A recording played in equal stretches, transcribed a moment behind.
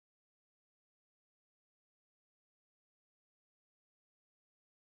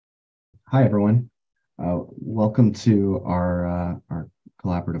Hi, everyone. Welcome to our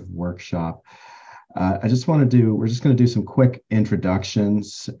collaborative workshop. We're just going to do some quick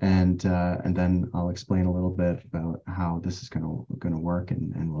introductions, and then I'll explain a little bit about how this is going to work,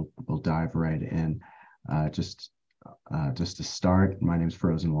 and we'll dive right in. Just to start, my name is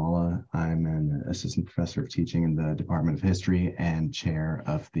Frozen Walla. I'm an assistant professor of teaching in the Department of History and chair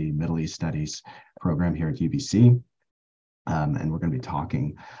of the Middle East Studies program here at UBC. And we're going to be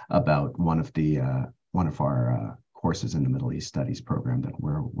talking about one of our courses in the Middle East Studies program that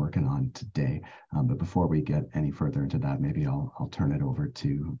we're working on today. But before we get any further into that, maybe I'll turn it over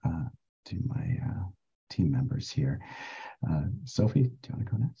to my team members here. Sophie, do you want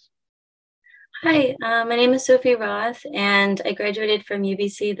to go next? Hi, my name is Sophie Roth, and I graduated from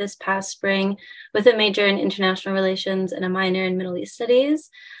UBC this past spring with a major in international relations and a minor in Middle East studies.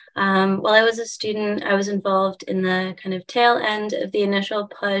 While I was a student, I was involved in the kind of tail end of the initial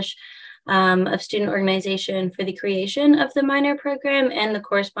push of student organization for the creation of the minor program and the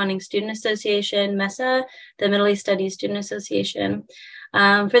corresponding student association, MESA, the Middle East Studies Student Association.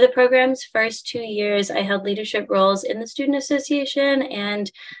 For the program's first 2 years, I held leadership roles in the student association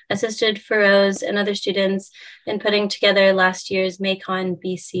and assisted Feroz and other students in putting together last year's MACON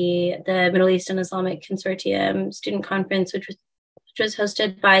BC, the Middle East and Islamic Consortium student conference, which was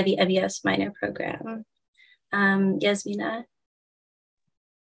hosted by the MES minor program. Yasmina.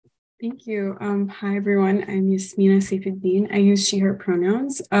 Thank you. Hi, everyone. I'm Yasmina Saifuddin. I use she, her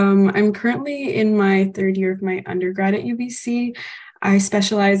pronouns. I'm currently in my third year of my undergrad at UBC. I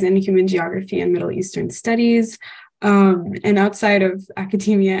specialize in human geography and Middle Eastern studies. And outside of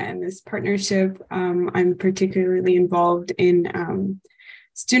academia and this partnership, I'm particularly involved in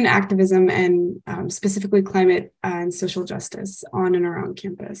student activism and specifically climate and social justice on and around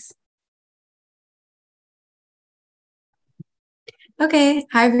campus. Okay,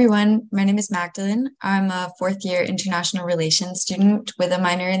 hi everyone. My name is Magdalene. I'm a fourth year international relations student with a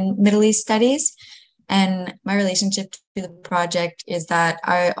minor in Middle East studies. And my relationship to the project is that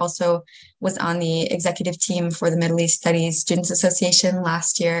I also was on the executive team for the Middle East Studies Students Association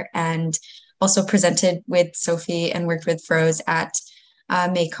last year and also presented with Sophie and worked with Feroz at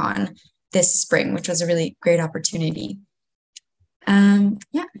MACON this spring, which was a really great opportunity. I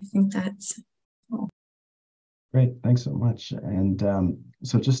think that's all. Great, thanks so much. And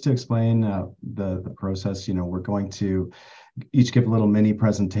so just to explain the process, we're going to each give little mini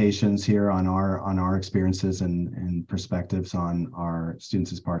presentations here on our experiences and perspectives on our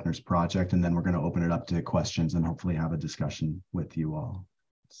Students as Partners project, and then we're going to open it up to questions and hopefully have a discussion with you all.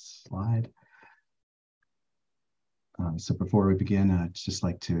 Slide. So before we begin, I'd just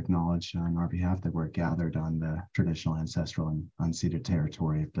like to acknowledge on our behalf that we're gathered on the traditional, ancestral, and unceded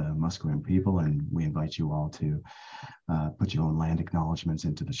territory of the Musqueam people, and we invite you all to put your own land acknowledgements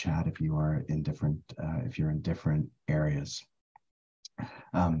into the chat if you're in different areas.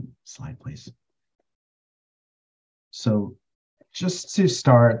 Slide, please. So just to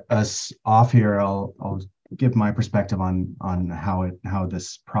start us off here, I'll give my perspective on how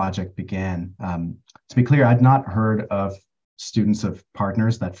this project began. To be clear, I'd not heard of Students of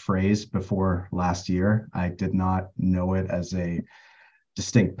Partners, that phrase, before last year. I did not know it as a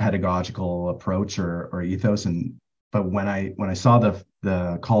distinct pedagogical approach or ethos. But when I saw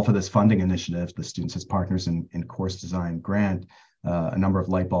the call for this funding initiative, the Students as Partners in Course Design grant, a number of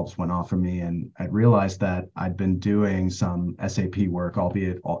light bulbs went off for me, and I realized that I'd been doing some SaP work,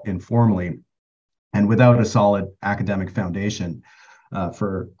 albeit informally, and without a solid academic foundation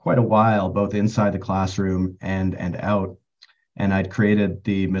for quite a while, both inside the classroom and out. And I'd created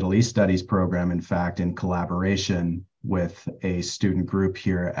the Middle East Studies program, in fact, in collaboration with a student group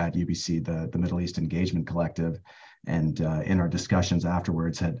here at UBC, the Middle East Engagement Collective. And in our discussions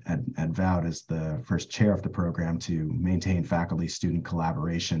afterwards, had vowed as the first chair of the program to maintain faculty-student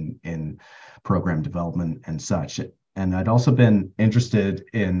collaboration in program development and such. And I'd also been interested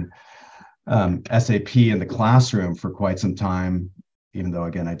in SaP in the classroom for quite some time, even though,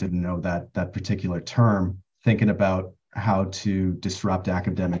 again, I didn't know that particular term, thinking about how to disrupt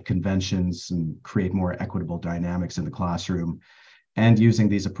academic conventions and create more equitable dynamics in the classroom, and using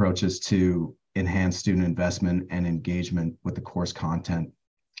these approaches to enhance student investment and engagement with the course content,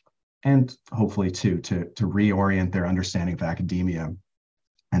 and hopefully to reorient their understanding of academia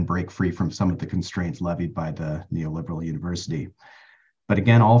and break free from some of the constraints levied by the neoliberal university. But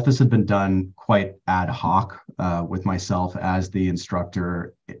again, all of this had been done quite ad hoc with myself as the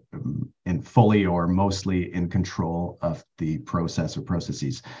instructor in fully or mostly in control of the process or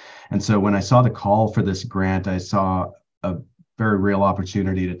processes. And so when I saw the call for this grant, I saw a very real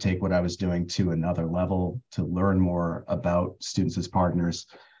opportunity to take what I was doing to another level, to learn more about Students as Partners,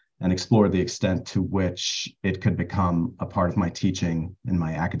 and explore the extent to which it could become a part of my teaching in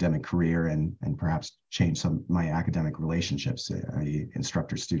my academic career and perhaps change some of my academic relationships,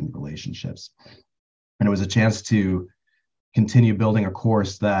 instructor-student relationships. And it was a chance to continue building a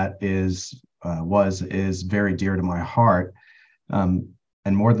course that is very dear to my heart.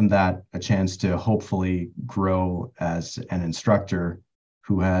 And more than that, a chance to hopefully grow as an instructor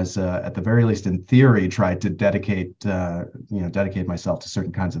who has, at the very least in theory, tried to dedicate myself to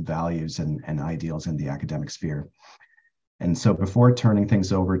certain kinds of values and ideals in the academic sphere. And so before turning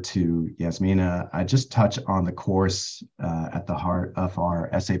things over to Yasmina, I just touch on the course at the heart of our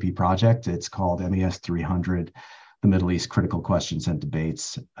SaP project. It's called MES 300, the Middle East Critical Questions and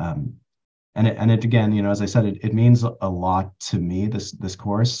Debates. And it again, as I said, it means a lot to me, this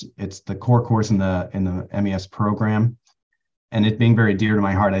course. It's the core course in the MES program. And it being very dear to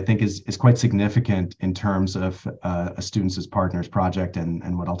my heart, I think is quite significant in terms of a Students as Partners project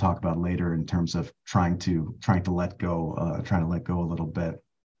and what I'll talk about later in terms of trying to let go a little bit.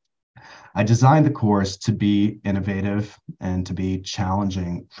 I designed the course to be innovative and to be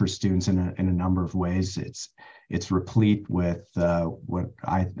challenging for students in a number of ways. It's replete with what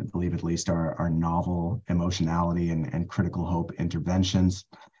I believe at least are novel emotionality and critical hope interventions.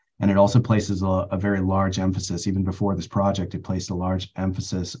 And it also places a very large emphasis, even before this project, it placed a large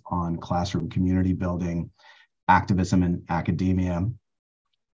emphasis on classroom community building, activism in academia,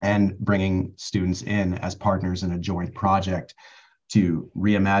 and bringing students in as partners in a joint project to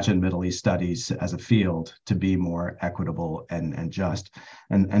reimagine Middle East studies as a field to be more equitable and just.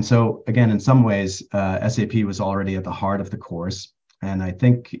 And so, again, in some ways, SaP was already at the heart of the course. And I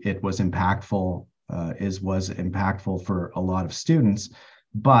think it was impactful, was impactful for a lot of students.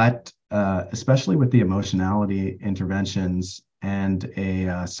 But especially with the emotionality interventions and a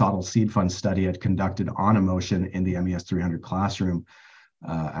Sodal Seed Fund study I'd conducted on emotion in the MES 300 classroom,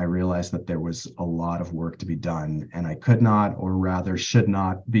 I realized that there was a lot of work to be done, and I could not, or rather should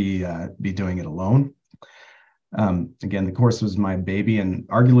not, be doing it alone. Again, the course was my baby, and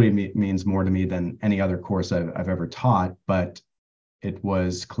arguably means more to me than any other course I've ever taught. But it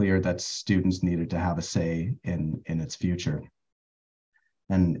was clear that students needed to have a say in its future.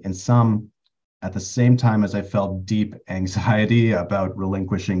 And at the same time as I felt deep anxiety about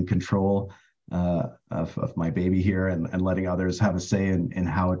relinquishing control of my baby here and letting others have a say in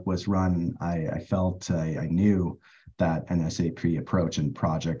how it was run, I knew that an SaP approach and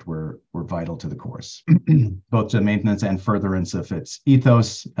project were vital to the course, both to maintenance and furtherance of its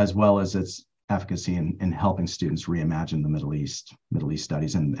ethos, as well as its efficacy in helping students reimagine the Middle East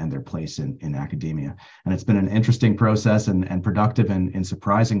studies and their place in academia. And it's been an interesting process and productive in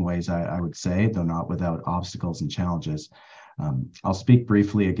surprising ways, I would say, though not without obstacles and challenges. I'll speak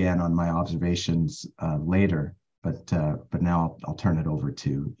briefly again on my observations later, but now I'll turn it over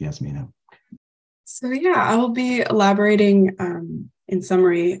to Yasmina. So yeah, I will be elaborating in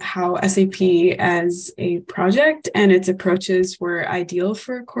summary how SaP as a project and its approaches were ideal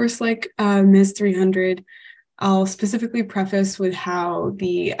for a course like MES 300. I'll specifically preface with how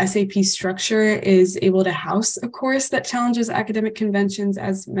the SaP structure is able to house a course that challenges academic conventions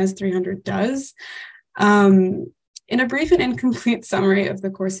as MES 300 does. In a brief and incomplete summary of the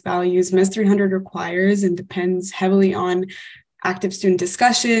course values, MES 300 requires and depends heavily on active student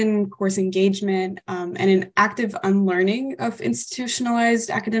discussion, course engagement, and an active unlearning of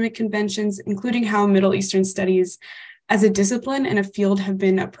institutionalized academic conventions, including how Middle Eastern studies as a discipline and a field have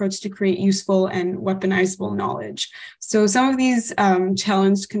been approached to create useful and weaponizable knowledge. So some of these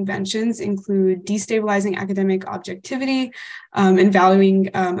challenged conventions include destabilizing academic objectivity and valuing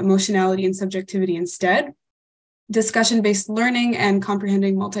emotionality and subjectivity instead, discussion-based learning and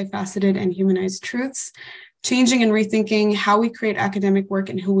comprehending multifaceted and humanized truths, changing and rethinking how we create academic work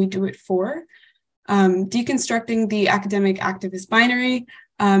and who we do it for, deconstructing the academic activist binary,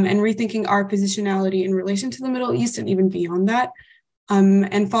 and rethinking our positionality in relation to the Middle East and even beyond that,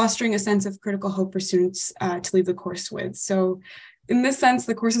 and fostering a sense of critical hope for students to leave the course with. So in this sense,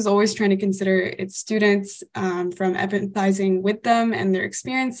 the course is always trying to consider its students from empathizing with them and their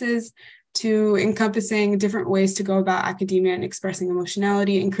experiences to encompassing different ways to go about academia and expressing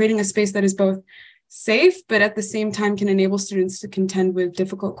emotionality and creating a space that is both safe, but at the same time can enable students to contend with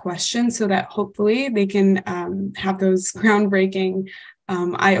difficult questions so that hopefully they can have those groundbreaking,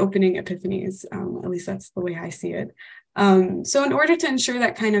 eye-opening epiphanies. At least that's the way I see it. So in order to ensure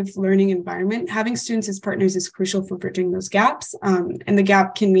that kind of learning environment, having students as partners is crucial for bridging those gaps. And the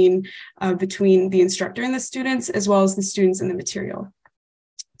gap can mean between the instructor and the students, as well as the students and the material.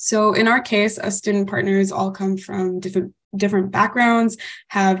 So in our case, us student partners all come from different backgrounds,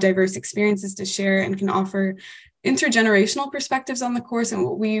 have diverse experiences to share, and can offer intergenerational perspectives on the course and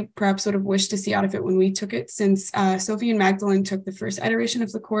what we perhaps sort of wish to see out of it when we took it, since Sophie and Magdalene took the first iteration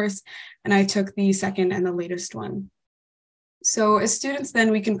of the course, and I took the second and the latest one. So as students,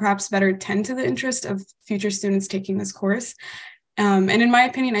 then we can perhaps better tend to the interest of future students taking this course. And in my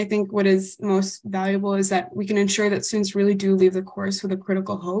opinion, I think what is most valuable is that we can ensure that students really do leave the course with a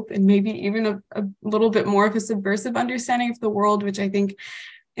critical hope and maybe even a little bit more of a subversive understanding of the world, which I think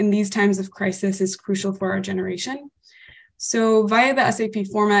in these times of crisis is crucial for our generation. So via the SAP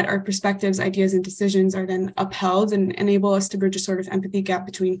format, our perspectives, ideas, and decisions are then upheld and enable us to bridge a sort of empathy gap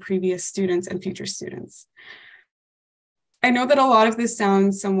between previous students and future students. I know that a lot of this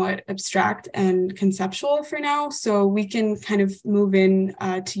sounds somewhat abstract and conceptual for now, so we can kind of move in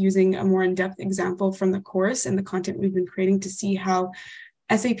to using a more in-depth example from the course and the content we've been creating to see how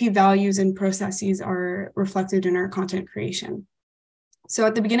SAP values and processes are reflected in our content creation. So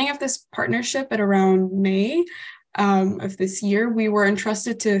at the beginning of this partnership at around May of this year, we were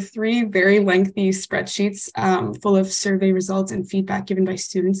entrusted to 3 very lengthy spreadsheets full of survey results and feedback given by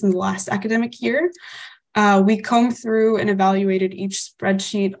students in the last academic year. We combed through and evaluated each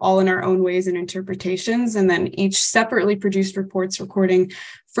spreadsheet all in our own ways and interpretations, and then each separately produced reports recording,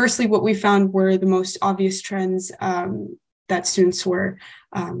 firstly, what we found were the most obvious trends that students were,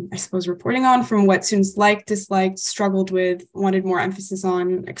 I suppose, reporting on, from what students liked, disliked, struggled with, wanted more emphasis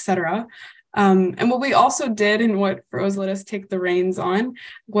on, etc. And what we also did, and what Rose let us take the reins on,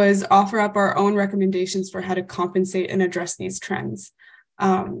 was offer up our own recommendations for how to compensate and address these trends.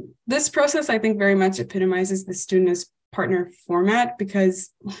 This process, I think, very much epitomizes the student as partner format because,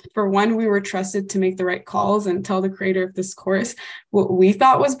 for one, we were trusted to make the right calls and tell the creator of this course what we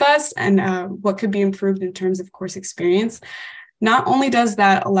thought was best and what could be improved in terms of course experience. Not only does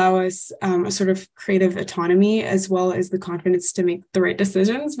that allow us a sort of creative autonomy as well as the confidence to make the right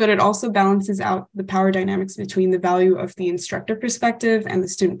decisions, but it also balances out the power dynamics between the value of the instructor perspective and the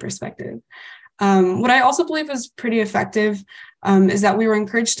student perspective. What I also believe is pretty effective is that we were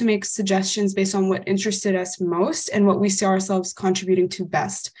encouraged to make suggestions based on what interested us most and what we saw ourselves contributing to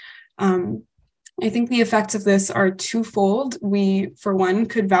best. I think the effects of this are twofold. We, for one,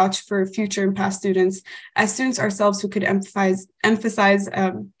 could vouch for future and past students as students ourselves who could empathize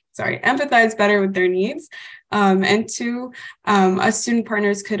better with their needs. And two, us student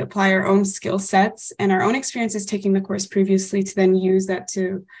partners could apply our own skill sets and our own experiences taking the course previously to then use that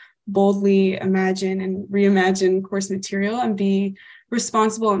to boldly imagine and reimagine course material and be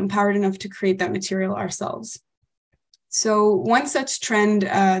responsible and empowered enough to create that material ourselves. So one such trend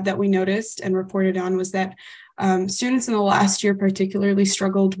that we noticed and reported on was that students in the last year particularly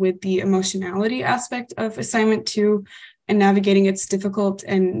struggled with the emotionality aspect of assignment 2 and navigating its difficult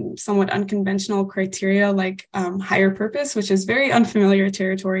and somewhat unconventional criteria like higher purpose, which is very unfamiliar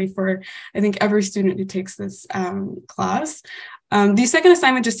territory for, I think, every student who takes this class. The second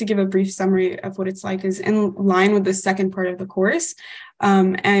assignment, just to give a brief summary of what it's like, is in line with the second part of the course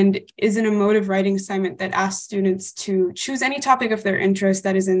and is an emotive writing assignment that asks students to choose any topic of their interest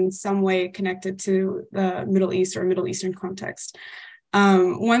that is in some way connected to the Middle East or Middle Eastern context.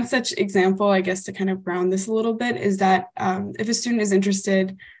 One such example, I guess, to kind of round this a little bit, is that if a student is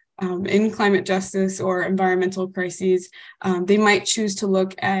interested in climate justice or environmental crises, they might choose to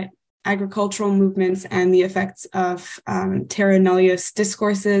look at agricultural movements and the effects of terra nullius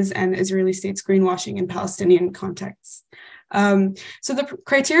discourses and Israeli states greenwashing in Palestinian contexts. So the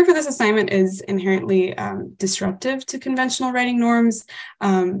criteria for this assignment is inherently disruptive to conventional writing norms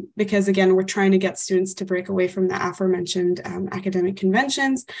because, again, we're trying to get students to break away from the aforementioned academic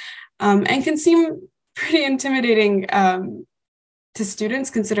conventions and can seem pretty intimidating to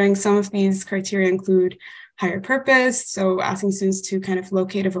students, considering some of these criteria include higher purpose, so asking students to kind of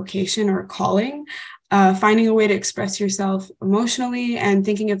locate a vocation or a calling, finding a way to express yourself emotionally, and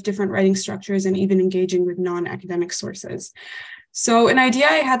thinking of different writing structures and even engaging with non-academic sources. So an idea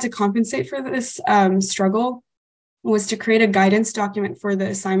I had to compensate for this struggle was to create a guidance document for the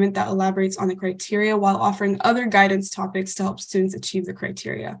assignment that elaborates on the criteria while offering other guidance topics to help students achieve the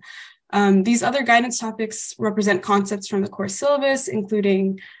criteria. These other guidance topics represent concepts from the course syllabus,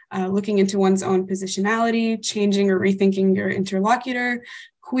 including looking into one's own positionality, changing or rethinking your interlocutor,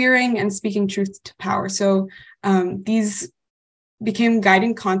 queering, and speaking truth to power. So these became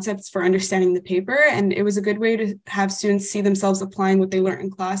guiding concepts for understanding the paper, and it was a good way to have students see themselves applying what they learned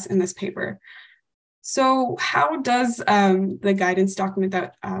in class in this paper. So how does the guidance document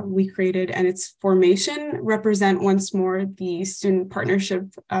that we created and its formation represent once more the student partnership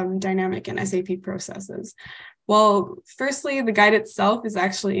dynamic in SAP processes? Well, firstly, the guide itself is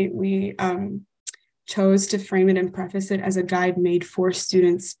actually, we chose to frame it and preface it as a guide made for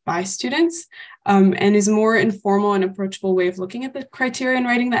students by students, and is a more informal and approachable way of looking at the criteria and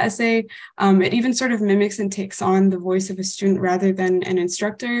writing the essay. It even sort of mimics and takes on the voice of a student rather than an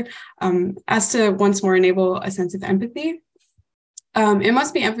instructor, as to once more enable a sense of empathy. It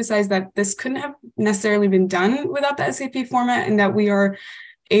must be emphasized that this couldn't have necessarily been done without the SAP format, and that we are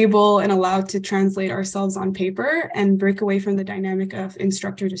able and allowed to translate ourselves on paper and break away from the dynamic of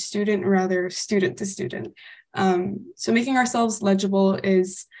instructor to student, or rather student to student. So making ourselves legible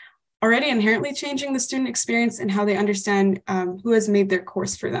is already inherently changing the student experience and how they understand who has made their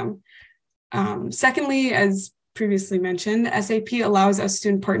course for them. Secondly, as previously mentioned, SAP allows us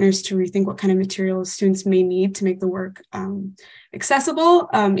student partners to rethink what kind of materials students may need to make the work accessible,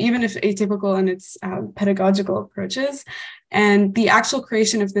 even if atypical in its pedagogical approaches. And the actual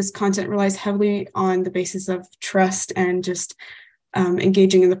creation of this content relies heavily on the basis of trust and just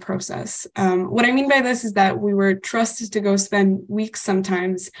engaging in the process. What I mean by this is that we were trusted to go spend weeks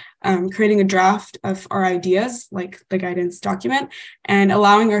sometimes creating a draft of our ideas, like the guidance document, and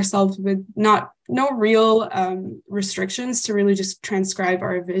allowing ourselves with no real restrictions to really just transcribe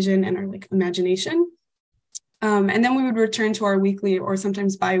our vision and our imagination. And then we would return to our weekly or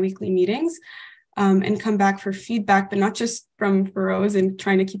sometimes bi-weekly meetings and come back for feedback, but not just from furrows and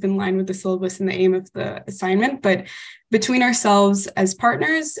trying to keep in line with the syllabus and the aim of the assignment, but between ourselves as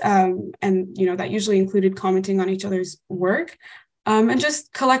partners. And that usually included commenting on each other's work and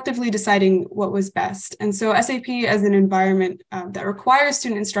just collectively deciding what was best. And so SAP as an environment that requires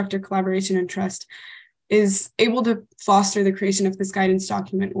student-instructor collaboration and trust is able to foster the creation of this guidance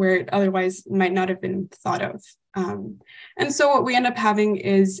document where it otherwise might not have been thought of. And so what we end up having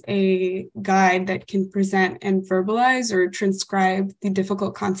is a guide that can present and verbalize or transcribe the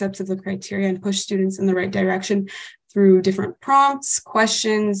difficult concepts of the criteria and push students in the right direction through different prompts,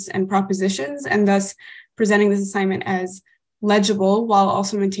 questions, and propositions, and thus presenting this assignment as legible while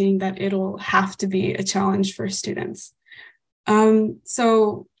also maintaining that it'll have to be a challenge for students.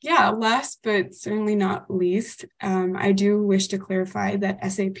 So yeah, last but certainly not least, I do wish to clarify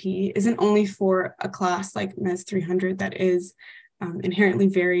that SAP isn't only for a class like MES 300 that is inherently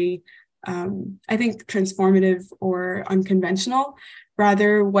very, I think, transformative or unconventional.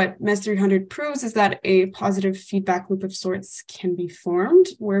 Rather, what MES 300 proves is that a positive feedback loop of sorts can be formed,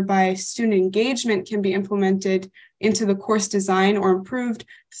 whereby student engagement can be implemented into the course design or improved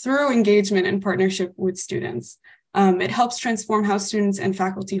through engagement and partnership with students. It helps transform how students and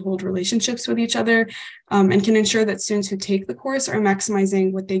faculty hold relationships with each other and can ensure that students who take the course are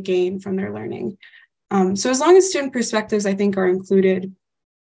maximizing what they gain from their learning. So as long as student perspectives, I think, are included,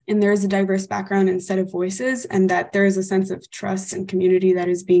 and there is a diverse background and set of voices, and that there is a sense of trust and community that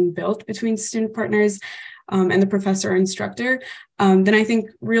is being built between student partners and the professor or instructor, then I think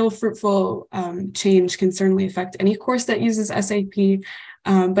real fruitful change can certainly affect any course that uses SAP.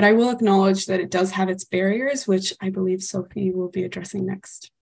 But I will acknowledge that it does have its barriers, which I believe Sophie will be addressing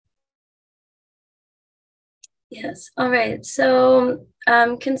next. Yes. All right. So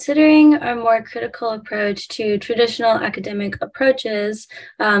considering our more critical approach to traditional academic approaches,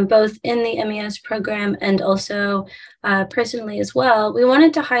 both in the MES program and also personally as well, we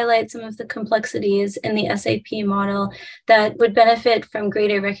wanted to highlight some of the complexities in the SAP model that would benefit from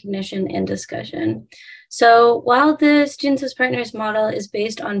greater recognition and discussion. So while the Students as Partners model is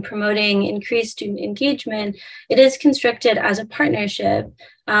based on promoting increased student engagement, it is constructed as a partnership.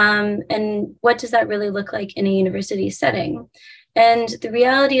 And what does that really look like in a university setting? And the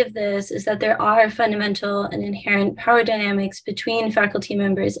reality of this is that there are fundamental and inherent power dynamics between faculty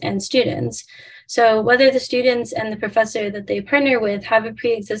members and students. So whether the students and the professor that they partner with have a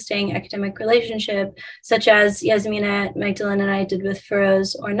pre-existing academic relationship, such as Yasmina, Magdalene, and I did with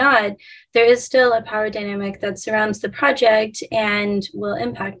Furrows or not, there is still a power dynamic that surrounds the project and will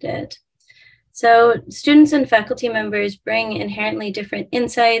impact it. So students and faculty members bring inherently different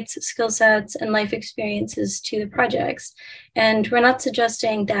insights, skill sets, and life experiences to the projects. And we're not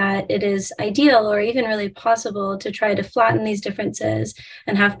suggesting that it is ideal or even really possible to try to flatten these differences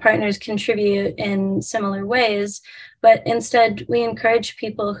and have partners contribute in similar ways. But instead, we encourage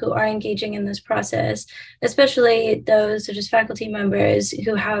people who are engaging in this process, especially those such as faculty members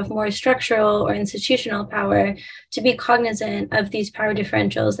who have more structural or institutional power, to be cognizant of these power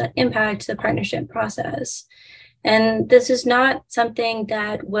differentials that impact the partnership process. And this is not something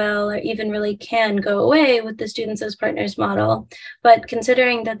that will or even really can go away with the Students as Partners model, but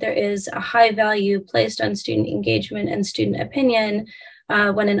considering that there is a high value placed on student engagement and student opinion,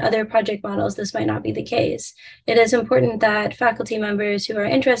 when in other project models, this might not be the case. It is important that faculty members who are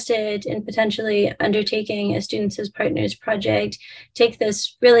interested in potentially undertaking a Students as Partners project take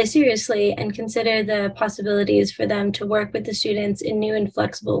this really seriously and consider the possibilities for them to work with the students in new and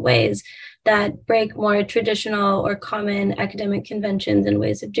flexible ways that break more traditional or common academic conventions and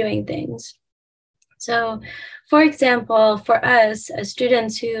ways of doing things. So, for example, for us as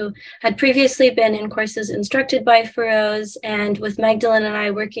students who had previously been in courses instructed by Feroz, and with Magdalene and I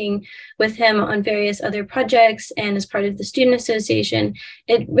working with him on various other projects and as part of the Student Association,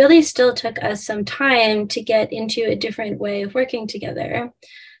 it really still took us some time to get into a different way of working together.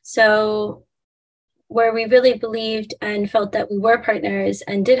 So, where we really believed and felt that we were partners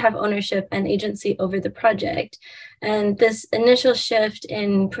and did have ownership and agency over the project. And this initial shift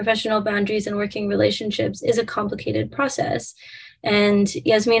in professional boundaries and working relationships is a complicated process. And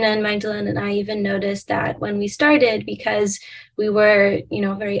Yasmina and Magdalene and I even noticed that when we started, because we were,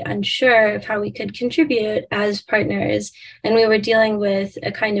 very unsure of how we could contribute as partners, and we were dealing with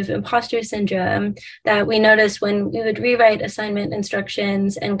a kind of imposter syndrome, that we noticed when we would rewrite assignment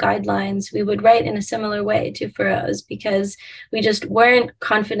instructions and guidelines, we would write in a similar way to Feroz, because we just weren't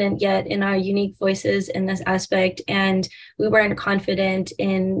confident yet in our unique voices in this aspect, and we weren't confident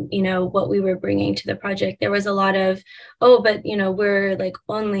in, what we were bringing to the project. There was a lot of, but, we're like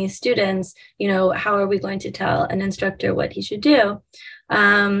only students, how are we going to tell an instructor what he should do?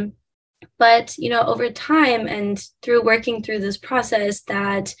 But, over time and through working through this process,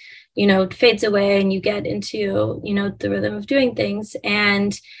 that, fades away and you get into, the rhythm of doing things.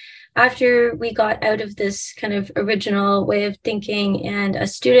 And after we got out of this kind of original way of thinking and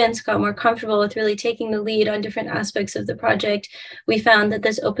as students got more comfortable with really taking the lead on different aspects of the project, we found that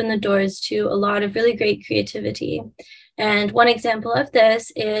this opened the doors to a lot of really great creativity. And one example of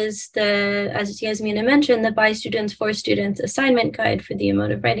this is as Yasmina mentioned, the By Students for Students assignment guide for the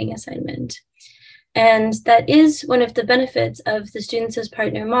emotive writing assignment. And that is one of the benefits of the Students as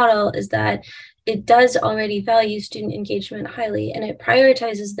Partner model, is that it does already value student engagement highly, and it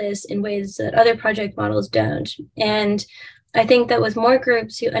prioritizes this in ways that other project models don't. And I think that with more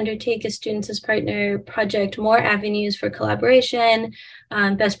groups who undertake a Students as Partner project, more avenues for collaboration,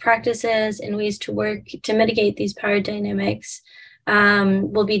 best practices, and ways to work to mitigate these power dynamics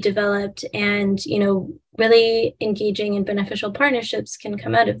will be developed, and really engaging and beneficial partnerships can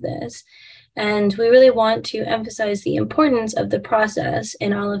come out of this. And we really want to emphasize the importance of the process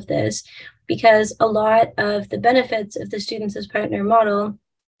in all of this, because a lot of the benefits of the Students as Partner model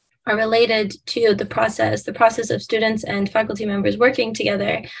are related to the process of students and faculty members working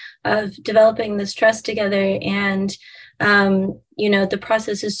together, of developing this trust together. And, the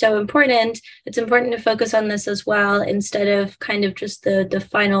process is so important. It's important to focus on this as well, instead of kind of just the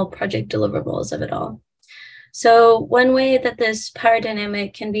final project deliverables of it all. So one way that this power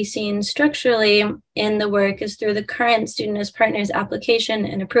dynamic can be seen structurally in the work is through the current Student as Partners application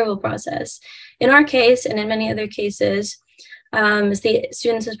and approval process. In our case, and in many other cases, the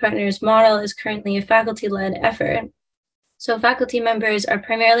Students as Partners model is currently a faculty-led effort. So faculty members are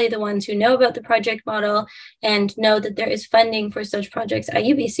primarily the ones who know about the project model and know that there is funding for such projects at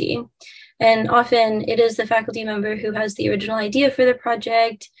UBC. And often it is the faculty member who has the original idea for the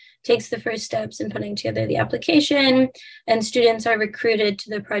project, takes the first steps in putting together the application, and students are recruited to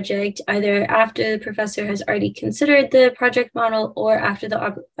the project either after the professor has already considered the project model or after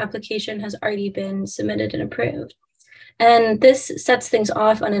the application has already been submitted and approved. And this sets things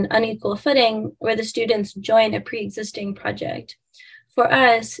off on an unequal footing where the students join a pre-existing project. For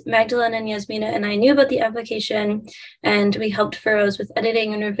us, Magdalene and Yasmina and I knew about the application, and we helped Feroz with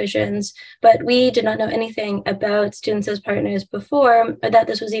editing and revisions, but we did not know anything about Students as Partners before, or that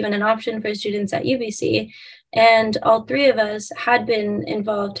this was even an option for students at UBC. And all three of us had been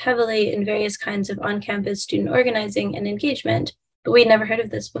involved heavily in various kinds of on-campus student organizing and engagement, but we'd never heard of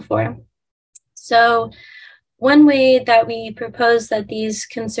this before. So one way that we propose that these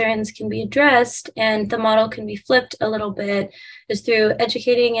concerns can be addressed and the model can be flipped a little bit is through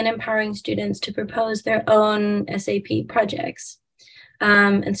educating and empowering students to propose their own SaP projects.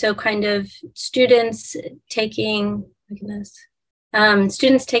 And so kind of students taking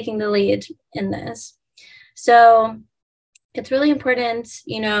the lead in this. So it's really important,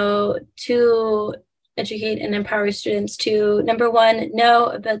 to educate and empower students to, number one, know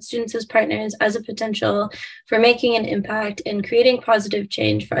about Students as Partners as a potential for making an impact and creating positive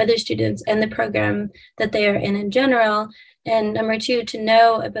change for other students and the program that they are in general. And number two, to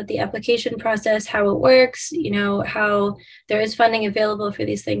know about the application process, how it works, how there is funding available for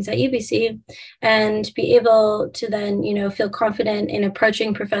these things at UBC, and be able to then, feel confident in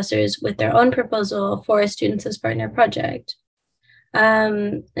approaching professors with their own proposal for a Students as Partner project.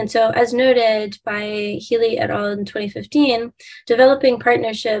 And so, as noted by Healy et al. In 2015, developing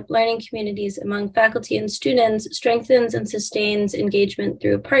partnership learning communities among faculty and students strengthens and sustains engagement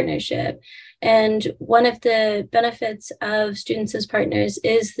through partnership. And one of the benefits of students as partners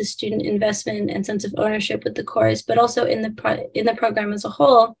is the student investment and sense of ownership with the course, but also in the program as a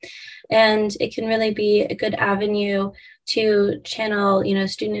whole. And it can really be a good avenue to channel,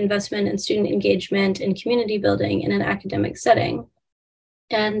 student investment and student engagement and community building in an academic setting.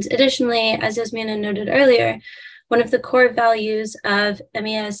 And additionally, as Yasmina noted earlier, one of the core values of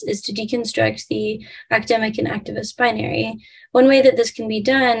MES is to deconstruct the academic and activist binary. One way that this can be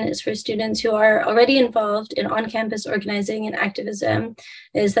done is for students who are already involved in on-campus organizing and activism,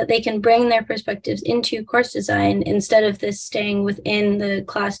 is that they can bring their perspectives into course design instead of this staying within the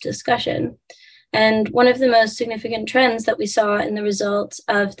class discussion. And one of the most significant trends that we saw in the results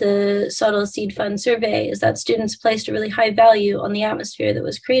of the Subtle Seed Fund survey is that students placed a really high value on the atmosphere that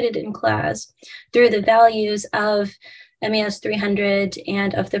was created in class through the values of MES 300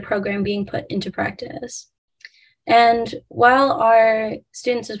 and of the program being put into practice. And while our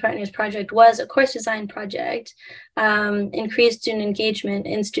Students as Partners project was a course design project, increased student engagement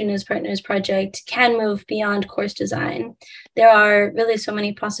in Student as Partners project can move beyond course design. There are really so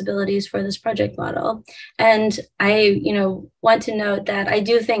many possibilities for this project model. And I, want to note that I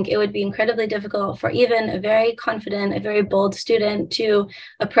do think it would be incredibly difficult for even a very confident, a very bold student to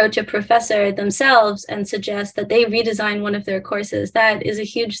approach a professor themselves and suggest that they redesign one of their courses. That is a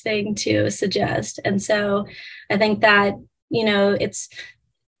huge thing to suggest. And so I think that, it's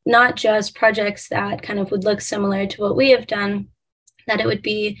not just projects that kind of would look similar to what we have done, that it would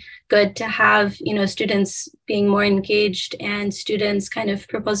be good to have, students being more engaged and students kind of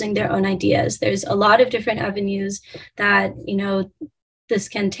proposing their own ideas. There's a lot of different avenues that, this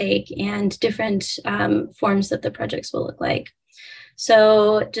can take and different forms that the projects will look like.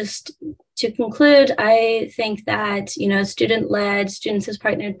 So just to conclude, I think that, student-led, students as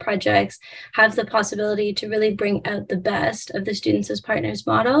partnered projects have the possibility to really bring out the best of the students as partners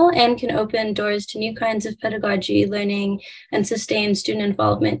model and can open doors to new kinds of pedagogy, learning, and sustain student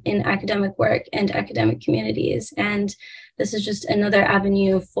involvement in academic work and academic communities. And this is just another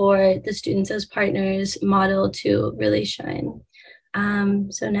avenue for the students as partners model to really shine.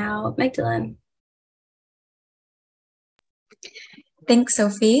 So now, Magdalene. Thanks,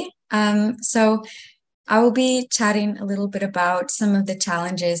 Sophie. So I will be chatting a little bit about some of the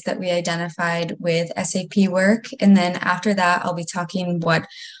challenges that we identified with SAP work. And then after that, I'll be talking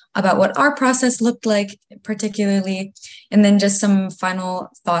about what our process looked like particularly, and then just some final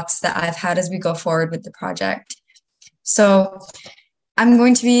thoughts that I've had as we go forward with the project. So I'm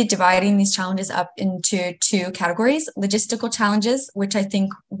going to be dividing these challenges up into two categories: logistical challenges, which I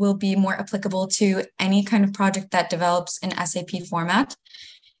think will be more applicable to any kind of project that develops in SAP format,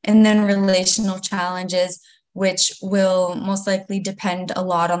 and then relational challenges, which will most likely depend a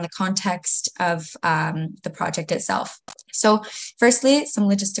lot on the context of the project itself. So firstly, some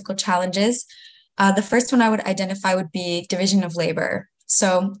logistical challenges. The first one I would identify would be division of labor.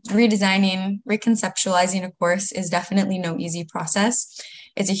 So redesigning, reconceptualizing a course is definitely no easy process.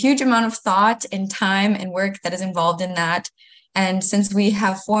 It's a huge amount of thought and time and work that is involved in that. And since we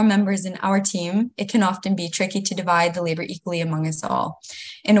have 4 members in our team, it can often be tricky to divide the labor equally among us all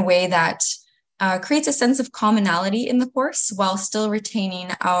in a way that creates a sense of commonality in the course while still retaining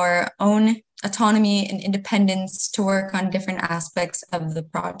our own autonomy and independence to work on different aspects of the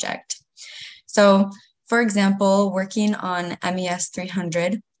project. So, for example, working on MES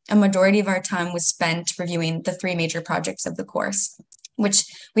 300, a majority of our time was spent reviewing the 3 major projects of the course, which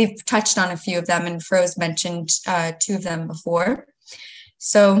we've touched on a few of them, and Froze mentioned 2 of them before.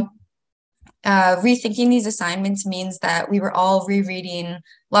 So rethinking these assignments means that we were all rereading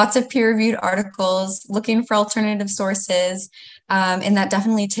lots of peer-reviewed articles, looking for alternative sources, and that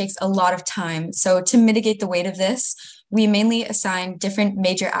definitely takes a lot of time. So to mitigate the weight of this, we mainly assign different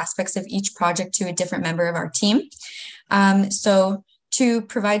major aspects of each project to a different member of our team. So to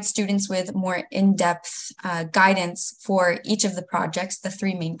provide students with more in-depth guidance for each of the projects, the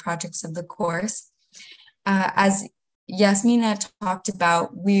 3 main projects of the course. As Yasmina talked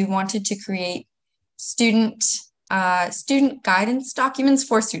about, we wanted to create student guidance documents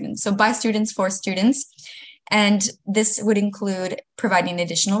for students. So by students, for students. And this would include providing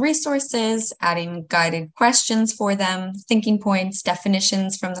additional resources, adding guided questions for them, thinking points,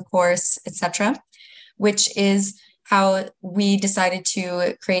 definitions from the course, etc., which is how we decided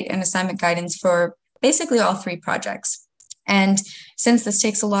to create an assignment guidance for basically all 3 projects. And since this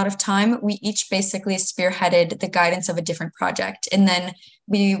takes a lot of time, we each basically spearheaded the guidance of a different project. And then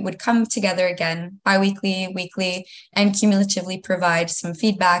we would come together again bi-weekly, weekly, and cumulatively provide some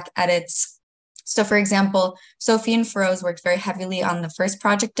feedback edits. So for example, Sophie and Feroz worked very heavily on the first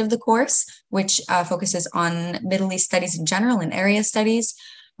project of the course, which focuses on Middle East studies in general and area studies,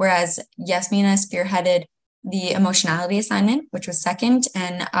 whereas Yasmina spearheaded the emotionality assignment, which was second,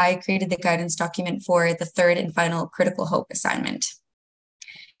 and I created the guidance document for the third and final critical hope assignment.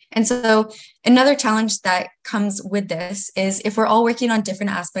 And so another challenge that comes with this is if we're all working on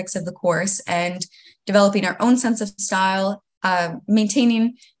different aspects of the course and developing our own sense of style,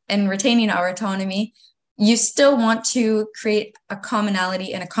 maintaining and retaining our autonomy, you still want to create a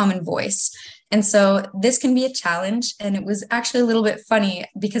commonality and a common voice. And so this can be a challenge. And it was actually a little bit funny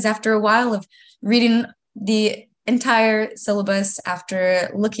because after a while of reading the entire syllabus, after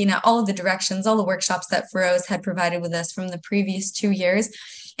looking at all of the directions, all the workshops that Feroz had provided with us from the previous 2 years,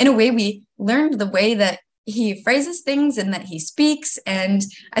 in a way, we learned the way that he phrases things and that he speaks. And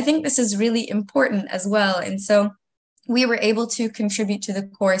I think this is really important as well. And so we were able to contribute to the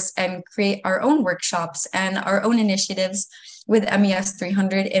course and create our own workshops and our own initiatives with MES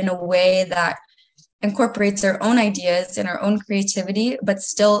 300 in a way that incorporates our own ideas and our own creativity, but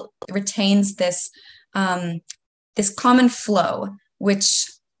still retains this, this common flow, which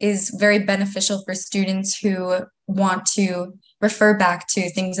is very beneficial for students who want to refer back to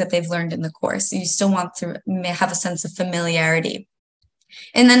things that they've learned in the course. You still want to have a sense of familiarity.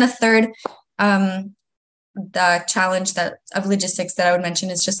 And then a third, the challenge of logistics that I would mention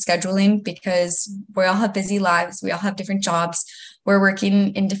is just scheduling, because we all have busy lives. We all have different jobs. We're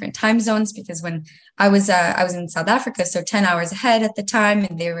working in different time zones, because when I was in South Africa, so 10 hours ahead at the time,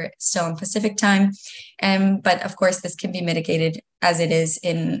 and they were still in Pacific time. But of course, this can be mitigated as it is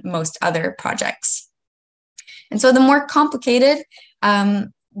in most other projects. And so the more complicated,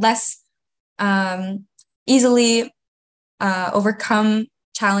 less easily overcome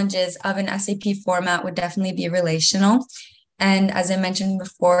challenges of an SaP format would definitely be relational. And as I mentioned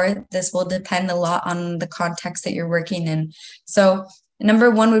before, this will depend a lot on the context that you're working in. So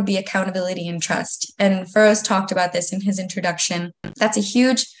number one would be accountability and trust. And Feroz talked about this in his introduction. That's a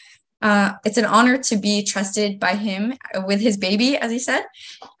huge, it's an honor to be trusted by him with his baby, as he said.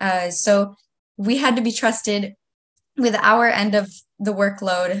 So we had to be trusted with our end of the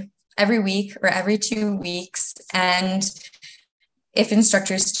workload every week or every 2 weeks. And if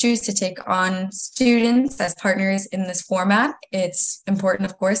instructors choose to take on students as partners in this format, it's important,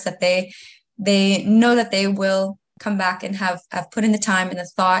 of course, that they know that they will come back and have put in the time and the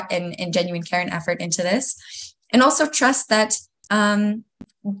thought and genuine care and effort into this. And also trust that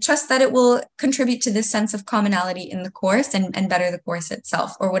it will contribute to this sense of commonality in the course and better the course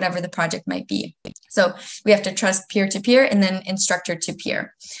itself, or whatever the project might be. So we have to trust peer-to-peer and then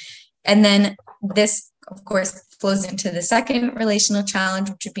instructor-to-peer. And then this, of course, flows into the second relational challenge,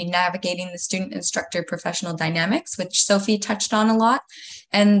 which would be navigating the student-instructor professional dynamics, which Sophie touched on a lot.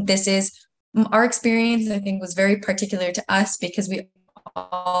 And this is our experience, I think, was very particular to us because we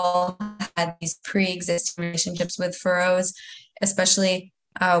all had these pre-existing relationships with Feroz, especially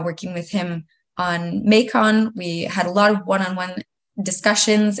working with him on Macon. We had a lot of one-on-one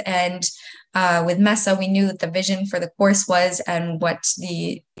discussions, and with MESA, we knew that the vision for the course was and what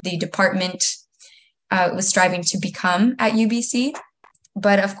the department was striving to become at UBC.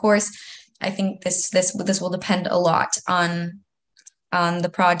 But of course, I think this will depend a lot on the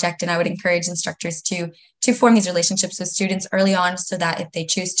project, and I would encourage instructors to form these relationships with students early on, so that if they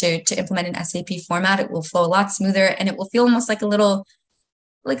choose to implement an SaP format, it will flow a lot smoother, and it will feel almost like a little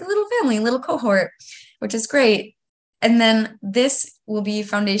family, a little cohort, which is great. And then this will be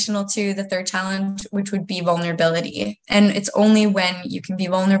foundational to the third challenge, which would be vulnerability. And it's only when you can be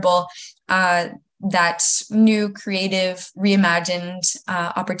vulnerable that new, creative, reimagined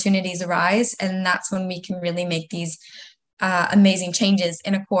opportunities arise. And that's when we can really make these amazing changes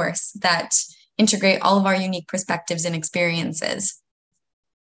in a course that integrate all of our unique perspectives and experiences.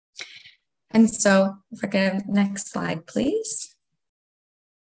 And so if I could, next slide, please.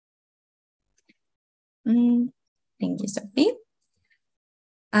 Thank you, Sophie.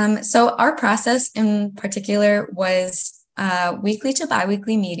 So our process in particular was weekly to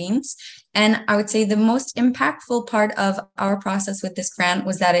bi-weekly meetings. And I would say the most impactful part of our process with this grant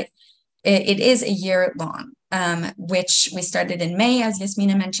was that it is a year long, which we started in May, as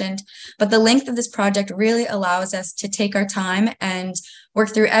Yasmina mentioned. But the length of this project really allows us to take our time and work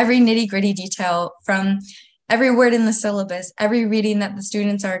through every nitty-gritty detail, from every word in the syllabus, every reading that the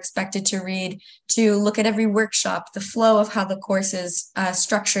students are expected to read, to look at every workshop, the flow of how the course is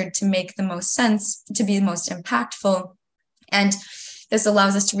structured to make the most sense, to be the most impactful. And this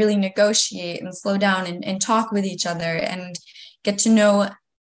allows us to really negotiate and slow down and talk with each other and get to know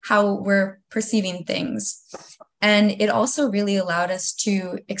how we're perceiving things. And it also really allowed us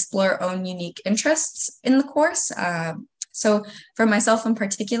to explore our own unique interests in the course. So for myself in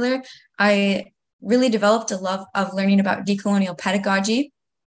particular, I really developed a love of learning about decolonial pedagogy.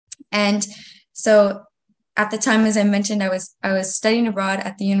 And so at the time, as I mentioned, I was studying abroad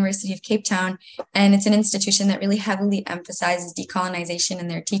at the University of Cape Town, and it's an institution that really heavily emphasizes decolonization in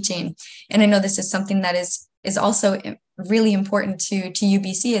their teaching. And I know this is something that is also really important to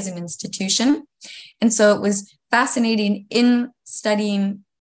UBC as an institution. And so it was fascinating in studying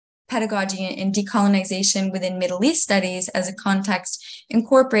pedagogy and decolonization within Middle East studies as a context,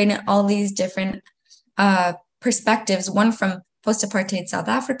 incorporating all these different perspectives, one from post-apartheid South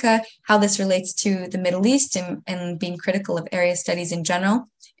Africa, how this relates to the Middle East and being critical of area studies in general,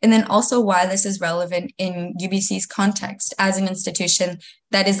 and then also why this is relevant in UBC's context as an institution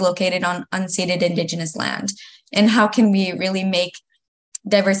that is located on unceded Indigenous land, and how can we really make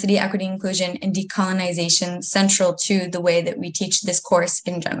diversity, equity, inclusion, and decolonization central to the way that we teach this course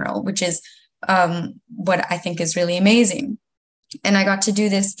in general, which is what I think is really amazing. And I got to do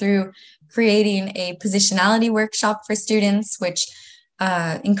this through creating a positionality workshop for students, which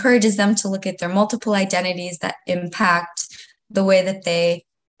encourages them to look at their multiple identities that impact the way that they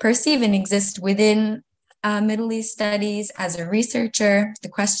perceive and exist within Middle East studies as a researcher, the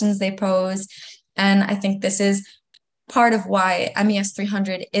questions they pose. And I think this is part of why MES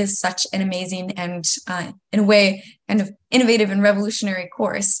 300 is such an amazing and, in a way, kind of innovative and revolutionary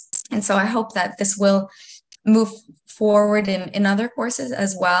course. And so I hope that this will move forward in other courses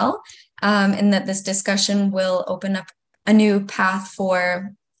as well, and that this discussion will open up a new path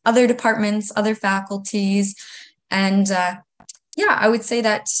for other departments, other faculties. And yeah, I would say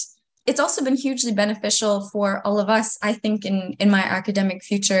that it's also been hugely beneficial for all of us, I think, in my academic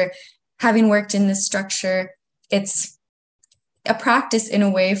future, having worked in this structure. It's a practice in a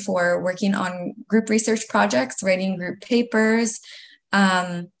way for working on group research projects, writing group papers,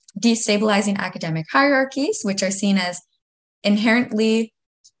 destabilizing academic hierarchies, which are seen as inherently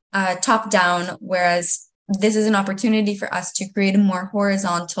top-down, whereas this is an opportunity for us to create a more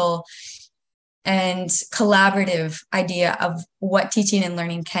horizontal and collaborative idea of what teaching and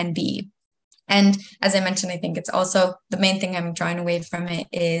learning can be. And as I mentioned, I think it's also the main thing I'm drawing away from it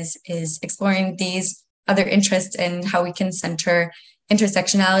is exploring these other interests and how we can center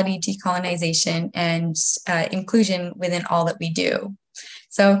intersectionality, decolonization, and inclusion within all that we do.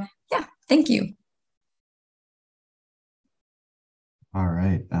 So yeah, thank you. All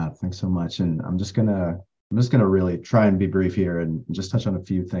right, thanks so much. And I'm just gonna really try and be brief here and just touch on a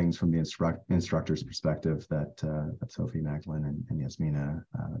few things from the instructor's perspective that Sophie, Magdalene, and Yasmina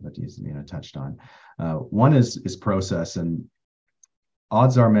touched on. One is process, and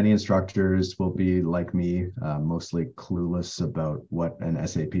odds are many instructors will be like me, mostly clueless about what an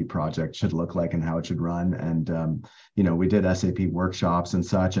SAP project should look like and how it should run. And we did SAP workshops and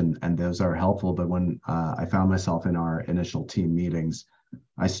such, and those are helpful. But when I found myself in our initial team meetings,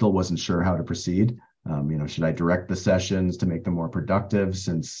 I still wasn't sure how to proceed. Should I direct the sessions to make them more productive,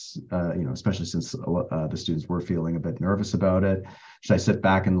 since especially since the students were feeling a bit nervous about it? Should I sit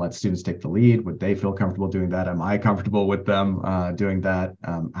back and let students take the lead? Would they feel comfortable doing that? Am I comfortable with them doing that?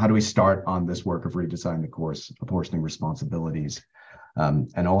 How do we start on this work of redesigning the course, apportioning responsibilities?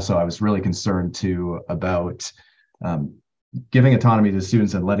 And also, I was really concerned too about giving autonomy to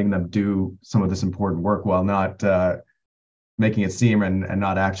students and letting them do some of this important work while not making it seem and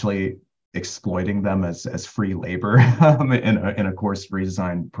not actually exploiting them as free labor in a course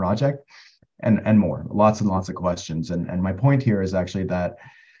redesign project, and more, lots and lots of questions. And my point here is actually that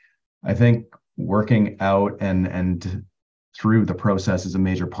I think working out and through the process is a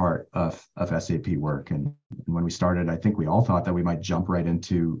major part of SAP work. And when we started, I think we all thought that we might jump right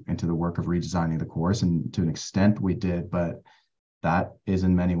into the work of redesigning the course, and to an extent we did, but that is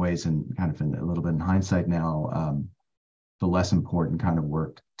in many ways, and kind of a little bit in hindsight now, the less important kind of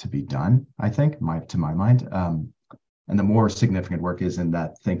work to be done, I think, to my mind. And the more significant work is in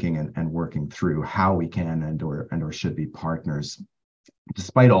that thinking and working through how we can and or should be partners,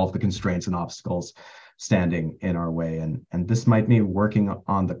 despite all of the constraints and obstacles standing in our way. And this might mean working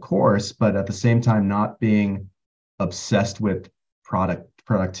on the course, but at the same time not being obsessed with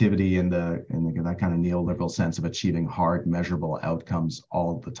productivity in that kind of neoliberal sense of achieving hard, measurable outcomes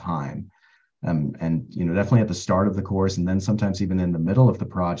all the time. And definitely at the start of the course, and then sometimes even in the middle of the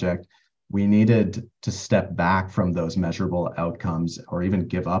project, we needed to step back from those measurable outcomes, or even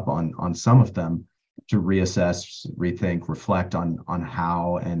give up on some of them, to reassess, rethink, reflect on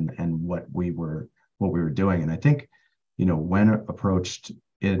how and what we were doing. And I think, when approached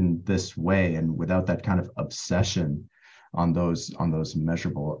in this way and without that kind of obsession, on those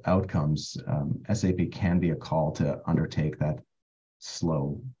measurable outcomes, SAP can be a call to undertake that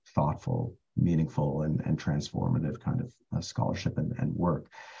slow, thoughtful, meaningful, and transformative kind of scholarship and work.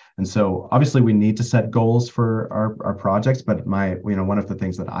 And so obviously we need to set goals for our projects, but one of the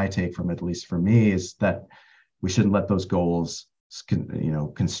things that I take from it, at least for me, is that we shouldn't let those goals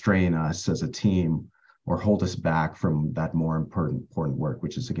constrain us as a team or hold us back from that more important work,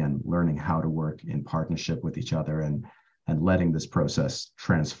 which is, again, learning how to work in partnership with each other and letting this process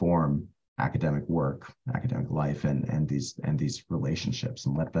transform academic work, academic life, and these relationships,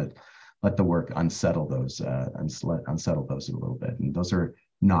 and let the work unsettle those a little bit. And those are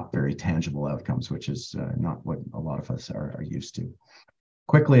not very tangible outcomes, which is not what a lot of us are used to.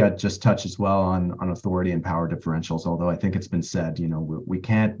 Quickly, I'd just touch as well on authority and power differentials, although I think it's been said, we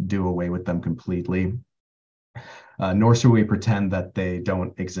can't do away with them completely, nor should we pretend that they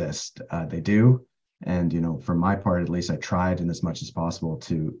don't exist. They do. And, for my part, at least, I tried in as much as possible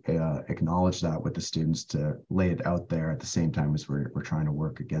to acknowledge that with the students, to lay it out there at the same time as we're trying to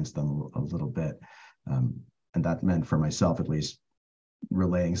work against them a little bit. And that meant, for myself at least,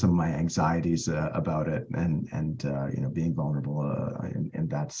 relaying some of my anxieties about it, and being vulnerable in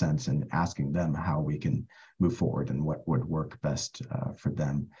that sense, and asking them how we can move forward and what would work best for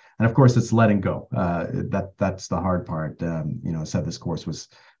them. And of course, it's letting go. That's the hard part. Said this course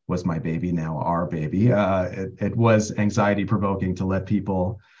was my baby, now our baby. It was anxiety provoking to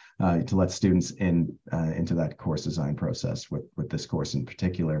let students into that course design process with this course in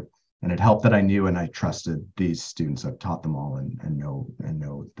particular. And it helped that I knew and I trusted these students. I've taught them all and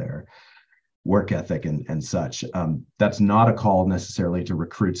know their work ethic and such. That's not a call necessarily to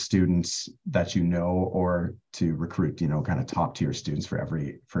recruit students that or to recruit kind of top tier students for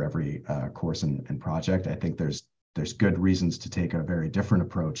every course and project. I think there's good reasons to take a very different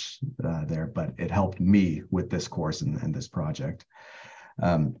approach there, but it helped me with this course and this project.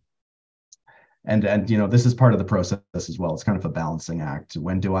 And this is part of the process as well. It's kind of a balancing act.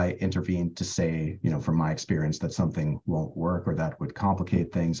 When do I intervene to say, from my experience, that something won't work or that would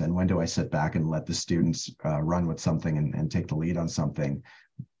complicate things? And when do I sit back and let the students run with something and take the lead on something?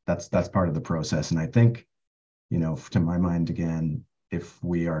 That's part of the process. And I think, to my mind, again, if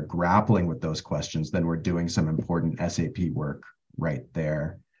we are grappling with those questions, then we're doing some important SAP work right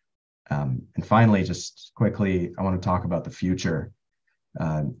there. And finally, just quickly, I want to talk about the future.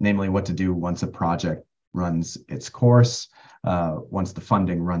 Namely what to do once a project runs its course, once the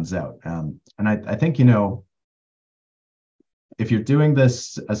funding runs out. And I think, if you're doing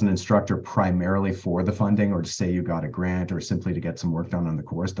this as an instructor primarily for the funding, or to say you got a grant, or simply to get some work done on the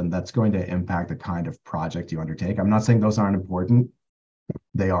course, then that's going to impact the kind of project you undertake. I'm not saying those aren't important.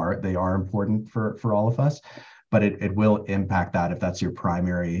 They are important for all of us, but it will impact that if that's your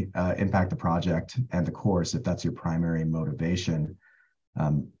primary, impact the project and the course if that's your primary motivation.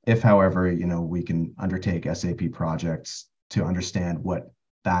 If, however, we can undertake SAP projects to understand what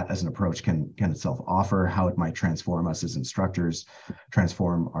that as an approach can itself offer, how it might transform us as instructors,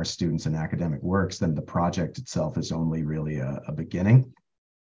 transform our students in academic works, then the project itself is only really a beginning.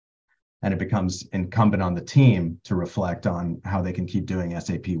 And it becomes incumbent on the team to reflect on how they can keep doing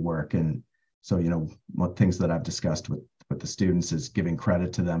SAP work. And so, what things that I've discussed with the students is giving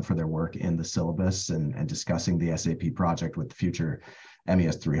credit to them for their work in the syllabus, and discussing the SAP project with the future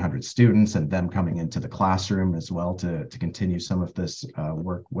MES 300 students, and them coming into the classroom as well to continue some of this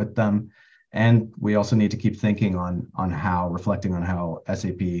work with them. And we also need to keep thinking reflecting on how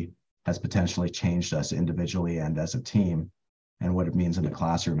SAP has potentially changed us individually and as a team, and what it means in the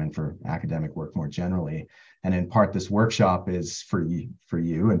classroom and for academic work more generally. And in part, this workshop is for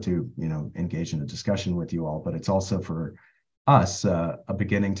you and to engage in a discussion with you all, but it's also for us a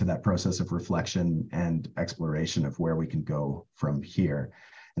beginning to that process of reflection and exploration of where we can go from here.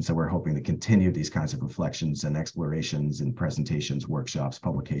 And so we're hoping to continue these kinds of reflections and explorations in presentations, workshops,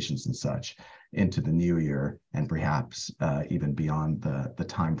 publications, and such into the new year, and perhaps even beyond the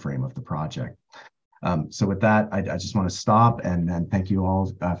time frame of the project. So with that, I just want to stop and thank you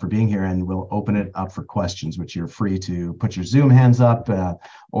all for being here, and we'll open it up for questions, which you're free to put your Zoom hands up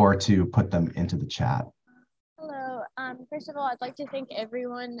or to put them into the chat. Hello. First of all, I'd like to thank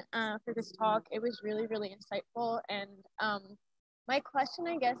everyone for this talk. It was really, really insightful. And my question,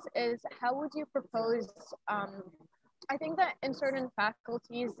 I guess, is how would you propose, I think that in certain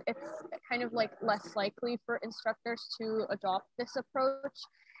faculties, it's kind of like less likely for instructors to adopt this approach.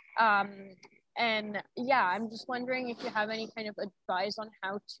 And yeah, I'm just wondering if you have any kind of advice on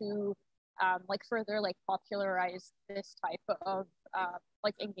how to further popularize this type of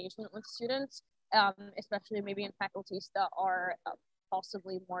engagement with students, especially maybe in faculties that are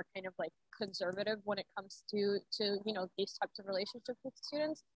possibly more kind of like conservative when it comes to you know, these types of relationships with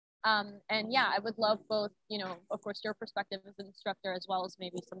students. And yeah, I would love both, you know, of course, your perspective as an instructor, as well as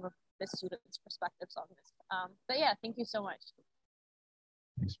maybe some of the students' perspectives on this. But yeah, thank you so much.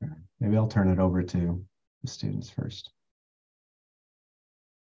 Thanks, Mary. Maybe I'll turn it over to the students first.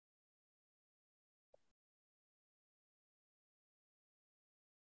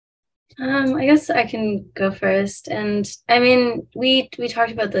 I guess I can go first. And I mean, we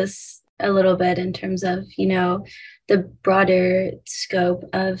talked about this a little bit in terms of, you know, the broader scope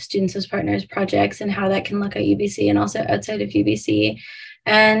of students as partners projects and how that can look at UBC and also outside of UBC.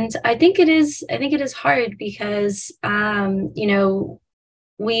 And I think it is hard because you know,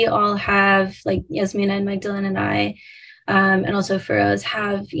 we all have, like Yasmina and Magdalene and I, and also Feroz,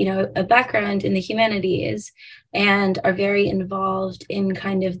 have, you know, a background in the humanities and are very involved in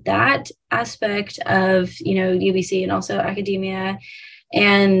kind of that aspect of, you know, UBC and also academia.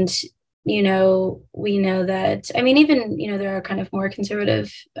 And, you know, we know that, I mean, even, you know, there are kind of more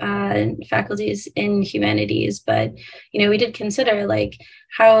conservative faculties in humanities, but, you know, we did consider like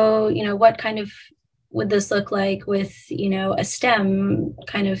how, you know, what kind of would this look like with, you know, a STEM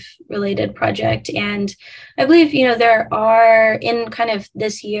kind of related project. And I believe, you know, there are, in kind of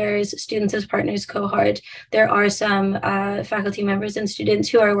this year's Students as Partners cohort, there are some faculty members and students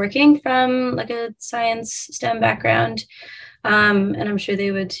who are working from like a science STEM background. And I'm sure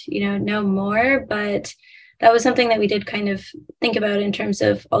they would, you know more, but that was something that we did kind of think about in terms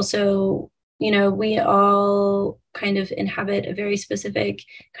of also, you know, we all kind of inhabit a very specific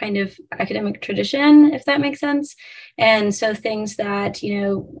kind of academic tradition, if that makes sense. And so things that, you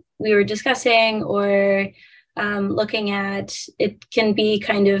know, we were discussing or looking at, it can be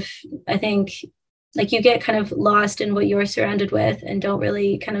kind of, I think, like you get kind of lost in what you're surrounded with and don't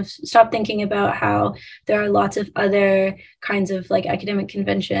really kind of stop thinking about how there are lots of other kinds of like academic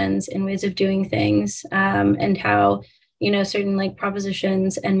conventions and ways of doing things, and how, you know, certain like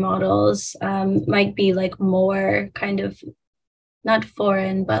propositions and models might be like more kind of not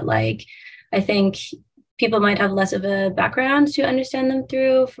foreign, but like I think people might have less of a background to understand them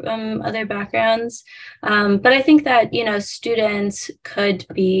through from other backgrounds. But I think that, you know, students could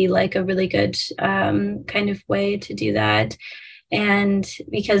be like a really good kind of way to do that. And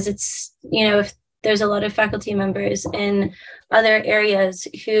because it's, you know, if there's a lot of faculty members in other areas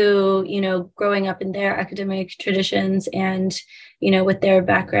who, you know, growing up in their academic traditions and, you know, with their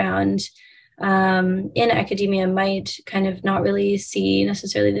background in academia might kind of not really see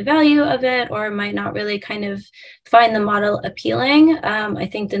necessarily the value of it, or might not really kind of find the model appealing. I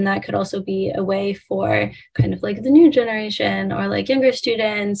think then that could also be a way for kind of like the new generation or like younger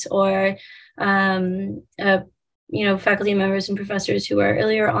students or you know, faculty members and professors who are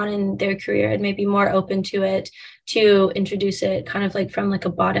earlier on in their career and maybe more open to it, to introduce it kind of like from like a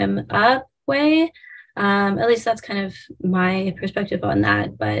bottom up way. At least that's kind of my perspective on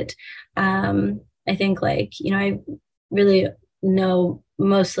that. But I think, like, you know, I really know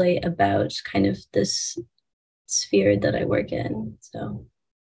mostly about kind of this sphere that I work in. So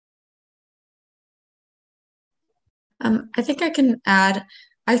I think I can add,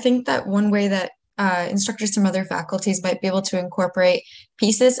 I think that one way that instructors from other faculties might be able to incorporate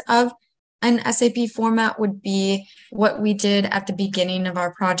pieces of an SAP format would be what we did at the beginning of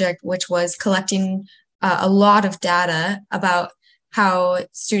our project, which was collecting a lot of data about how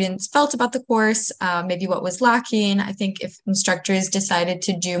students felt about the course, maybe what was lacking. I think if instructors decided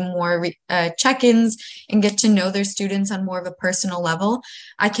to do more check-ins and get to know their students on more of a personal level.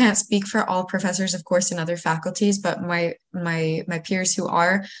 I can't speak for all professors, of course, in other faculties, but my peers who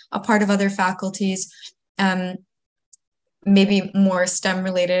are a part of other faculties, maybe more STEM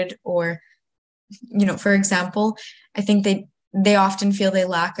related, or, you know, for example, I think they often feel they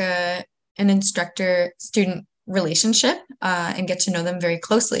lack an instructor-student relationship and get to know them very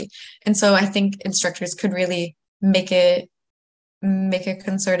closely. And so I think instructors could really make a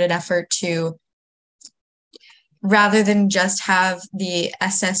concerted effort to, rather than just have the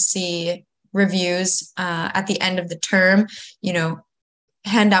SSC reviews at the end of the term, you know,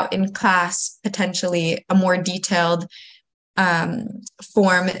 hand out in class potentially a more detailed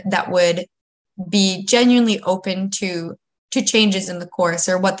form that would be genuinely open to changes in the course,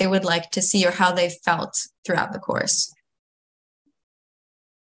 or what they would like to see, or how they felt throughout the course.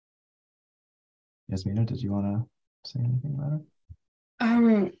 Yasmina, did you want to say anything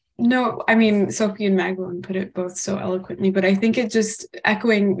about it? No, I mean, Sophie and Magdalene put it both so eloquently, but I think it just,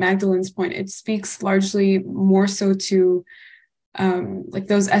 echoing Magdalene's point, it speaks largely more so to like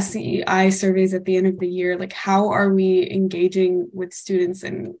those SCEI surveys at the end of the year. Like, how are we engaging with students,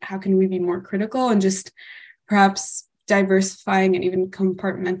 and how can we be more critical and just perhaps diversifying and even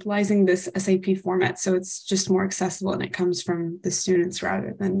compartmentalizing this SAP format so it's just more accessible and it comes from the students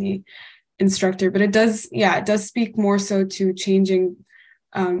rather than the instructor. But it does speak more so to changing,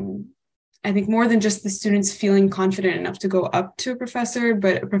 I think, more than just the students feeling confident enough to go up to a professor,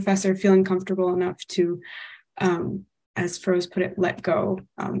 but a professor feeling comfortable enough to, as Froze put it, let go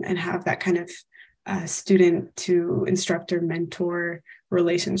and have that kind of student to instructor mentor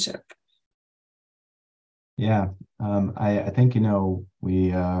relationship. Yeah, I think,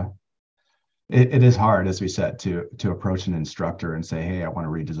 it is hard, as we said, to approach an instructor and say, hey, I want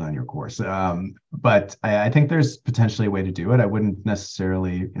to redesign your course. But I think there's potentially a way to do it. I wouldn't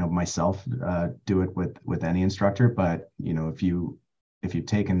necessarily, myself do it with any instructor, but if you've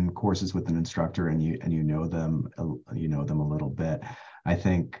taken courses with an instructor and you know them a little bit, I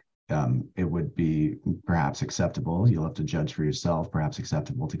think it would be perhaps acceptable. You'll have to judge for yourself. Perhaps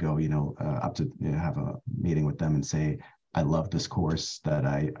acceptable to go, up to have a meeting with them and say, I love this course that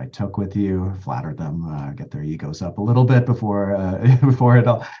I took with you. Flatter them, get their egos up a little bit before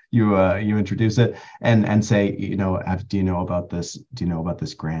you introduce it, and say, do you know about this? Do you know about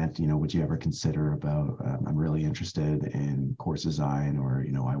this grant? Would you ever consider about? I'm really interested in course design, or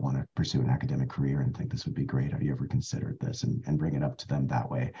I want to pursue an academic career and think this would be great. Have you ever considered this? And bring it up to them that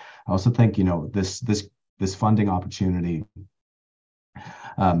way. I also think this funding opportunity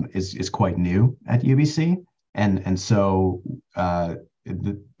is quite new at UBC. And so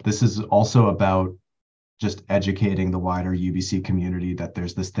this is also about just educating the wider UBC community that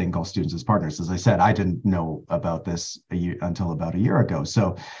there's this thing called Students as Partners. As I said, I didn't know about this until about a year ago.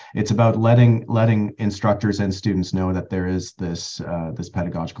 So it's about letting instructors and students know that there is this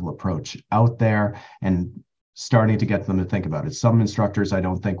pedagogical approach out there, and starting to get them to think about it. Some instructors I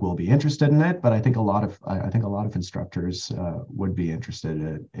don't think will be interested in it, but I think a lot of instructors would be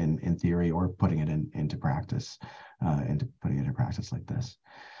interested in theory, or putting it into practice, like this.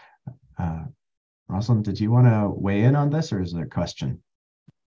 Rosalind, did you want to weigh in on this, or is there a question?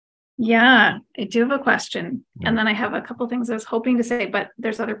 Yeah, I do have a question. Yeah. And then I have a couple things I was hoping to say, but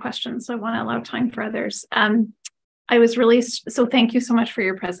there's other questions, so I want to allow time for others. So thank you so much for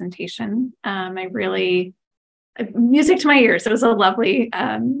your presentation. Music to my ears. It was a lovely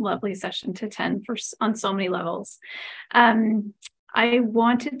session to attend on so many levels. I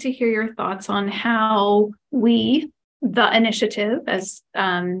wanted to hear your thoughts on how the initiative, as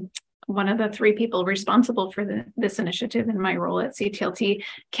one of the 3 people responsible for this initiative in my role at CTLT,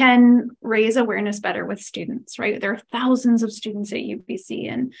 can raise awareness better with students, right? There are thousands of students at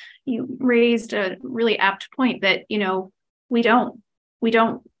UBC, and you raised a really apt point that, we don't,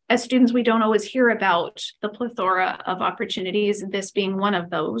 as students, we don't always hear about the plethora of opportunities, this being one of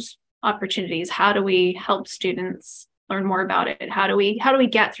those opportunities. How do we help students learn more about it? How do we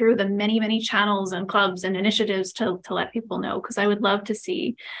get through the many, many channels and clubs and initiatives to let people know? Because I would love to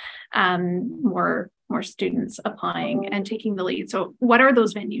see more students applying and taking the lead. So what are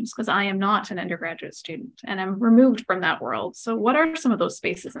those venues? Because I am not an undergraduate student and I'm removed from that world. So what are some of those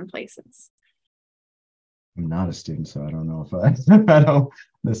spaces and places? I'm not a student, so I don't know if I don't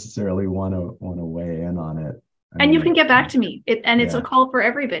necessarily want to weigh in on it. And you can get back to me. It's a call for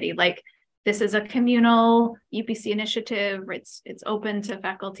everybody. Like, this is a communal UBC initiative. It's open to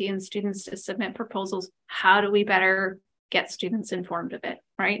faculty and students to submit proposals. How do we better get students informed of it,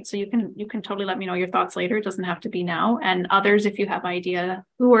 right? So you can totally let me know your thoughts later. It doesn't have to be now. And others, if you have idea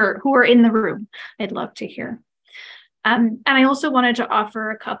who are in the room, I'd love to hear. And I also wanted to offer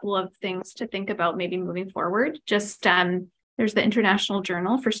a couple of things to think about maybe moving forward. Just there's the International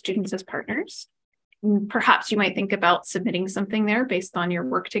Journal for Students as Partners. Perhaps you might think about submitting something there based on your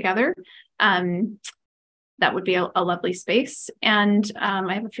work together. That would be a lovely space. And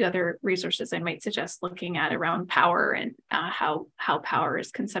I have a few other resources I might suggest looking at around power and how power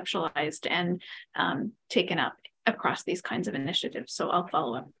is conceptualized and taken up across these kinds of initiatives. So I'll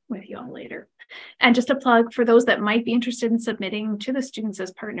follow up with you all later. And just a plug for those that might be interested in submitting to the Students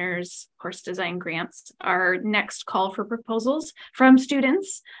as Partners course design grants, our next call for proposals from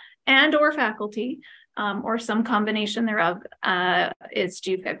students and or faculty, or some combination thereof, is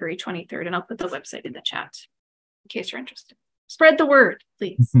due February 23rd. And I'll put the website in the chat in case you're interested. Spread the word,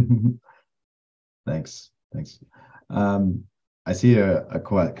 please. Thanks. I see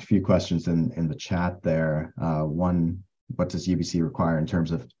a few questions in the chat there. One, what does UBC require in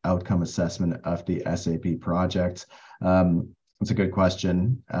terms of outcome assessment of the SaP project? It's a good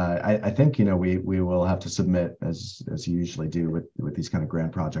question. I think we will have to submit, as you usually do with these kind of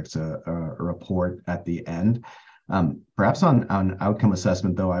grant projects, a report at the end. Perhaps on outcome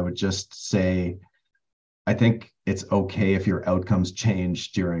assessment, though, I would just say I think it's okay if your outcomes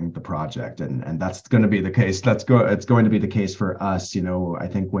change during the project, and that's going to be the case. It's going to be the case for us. I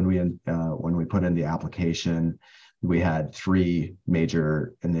think when we put in the application, we had 3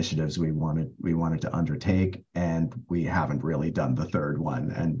 major initiatives we wanted to undertake, and we haven't really done the third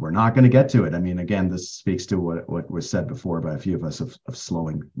one, and we're not going to get to it. I mean, again, this speaks to what was said before by a few of us of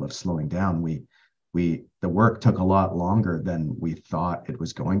slowing down. The work took a lot longer than we thought it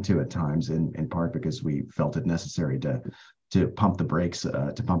was going to at times, in part because we felt it necessary to pump the brakes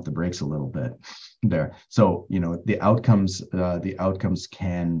a little bit there. So the outcomes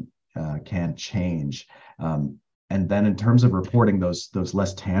can change. And then in terms of reporting those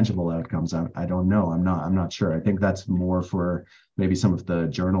less tangible outcomes, I don't know. I'm not sure. I think that's more for maybe some of the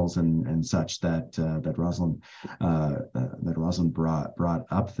journals and such that Rosalind brought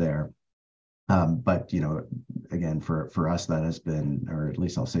up there. But again, for us, that has been, or at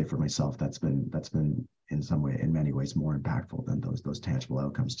least I'll say for myself, that's been in many ways more impactful than those tangible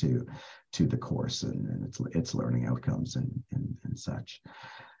outcomes to the course and its learning outcomes and such.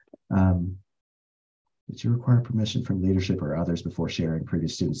 Did you require permission from leadership or others before sharing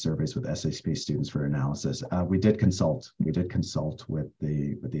previous student surveys with SAP students for analysis? We did consult with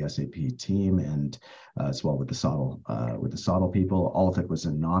the SAP team and as well with the SOTL people. All of it was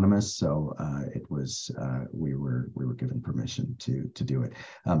anonymous, so we were given permission to do it.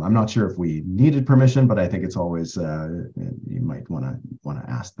 I'm not sure if we needed permission, but I think it's always you might want to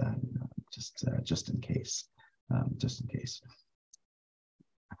ask that just in case.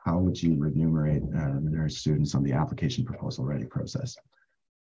 How would you remunerate students on the application proposal writing process?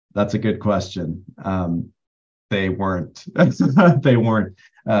 That's a good question. They weren't. They weren't.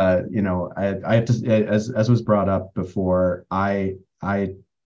 I have to, as was brought up before, I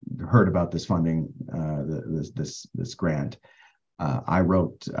heard about this funding, this grant.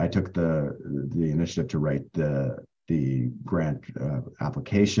 I took the initiative to write the grant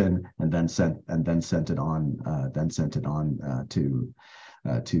application and then sent it on to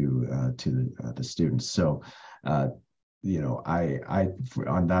the students. So, I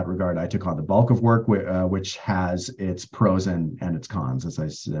on that regard, I took on the bulk of work, which has its pros and its cons. As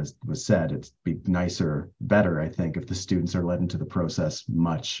was said, it'd be better, I think, if the students are led into the process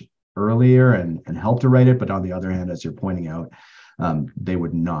much earlier and help to write it. But on the other hand, as you're pointing out, they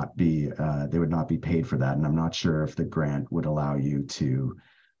would not be paid for that, and I'm not sure if the grant would allow you to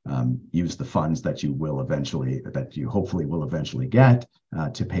use the funds that you hopefully will eventually get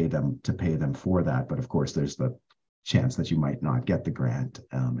to pay them for that. But of course, there's the chance that you might not get the grant,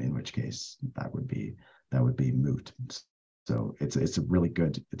 in which case that would be moot. So it's a really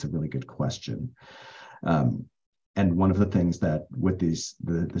good question. And one of the things that with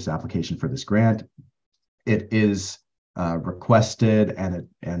this application for this grant, it is requested and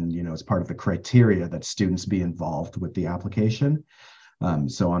it's part of the criteria that students be involved with the application.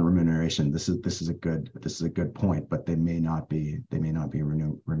 So on remuneration, this is a good point, but they may not be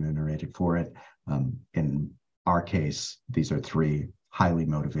remunerated for it. In our case, these are 3 highly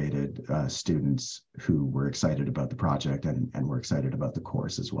motivated students who were excited about the project and were excited about the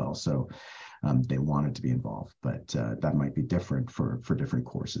course as well. So they wanted to be involved, but that might be different for different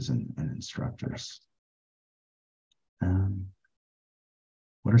courses and instructors.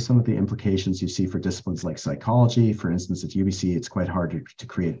 What are some of the implications you see for disciplines like psychology? For instance, at UBC, it's quite hard to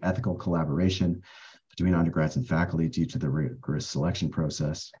create ethical collaboration between undergrads and faculty due to the rigorous selection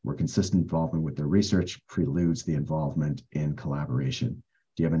process, where consistent involvement with their research preludes the involvement in collaboration.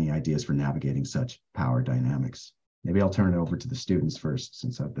 Do you have any ideas for navigating such power dynamics? Maybe I'll turn it over to the students first,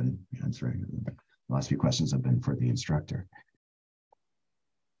 since I've been answering. The last few questions have been for the instructor.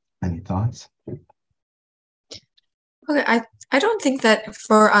 Any thoughts? Okay, I don't think that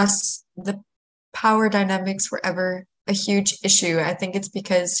for us, the power dynamics were ever a huge issue. I think it's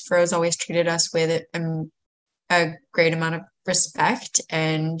because Fro's always treated us with a great amount of respect,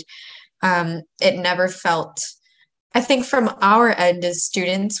 and it never felt, I think from our end as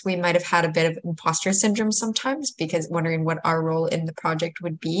students, we might have had a bit of imposter syndrome sometimes, because wondering what our role in the project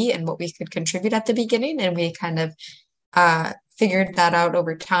would be and what we could contribute at the beginning. And we kind of figured that out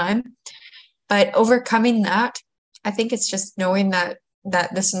over time. But overcoming that, I think it's just knowing that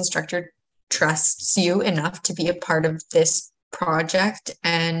this instructor trusts you enough to be a part of this project,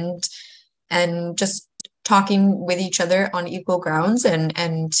 and just talking with each other on equal grounds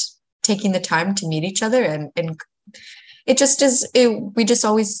and taking the time to meet each other. And it just is, we just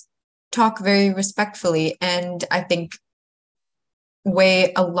always talk very respectfully. And I think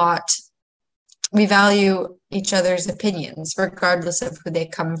we value each other's opinions, regardless of who they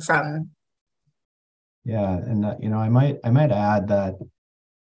come from. Yeah, and I might add that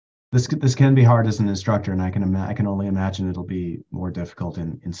this can be hard as an instructor, and I can only imagine it'll be more difficult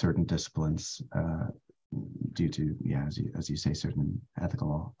in certain disciplines due to, yeah, as you say, certain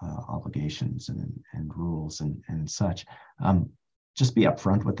ethical obligations and rules and such. Just be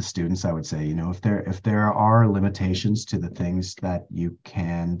upfront with the students, I would say. You know, if there are limitations to the things that you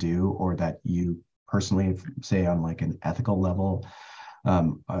can do, or that you personally say on like an ethical level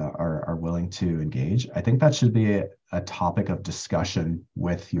are willing to engage, I think that should be a topic of discussion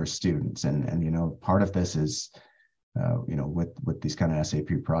with your students. And you know, part of this is you know, with these kind of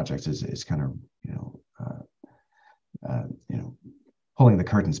SAP projects is kind of, you know, pulling the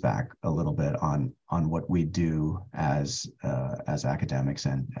curtains back a little bit on what we do as academics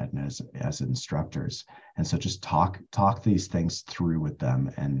and as instructors. And so just talk these things through with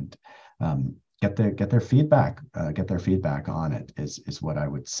them, and get their feedback on it is what I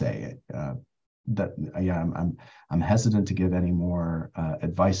would say. That yeah, I'm hesitant to give any more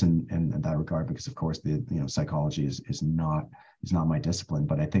advice in that regard, because of course the, you know, psychology is not my discipline.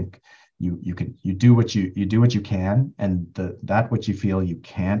 But I think you do what you can, and that what you feel you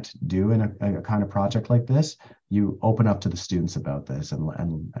can't do in a kind of project like this, you open up to the students about this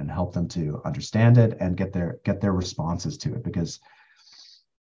and help them to understand it and get their responses to it. Because,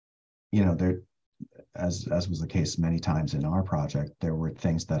 you know, there, as was the case many times in our project, there were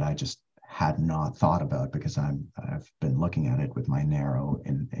things that I just had not thought about because I've been looking at it with my narrow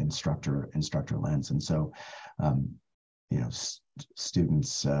instructor lens. And so you know,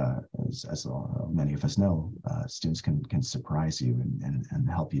 students, as many of us know, students can surprise you and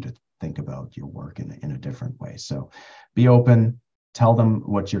help you to think about your work in a different way. So be open, tell them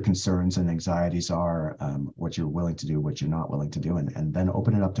what your concerns and anxieties are, what you're willing to do, what you're not willing to do, and then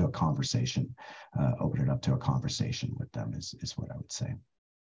open it up to a conversation. Open it up to a conversation with them is what I would say.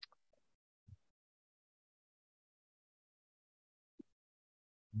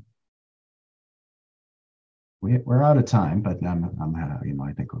 We're out of time, but you know,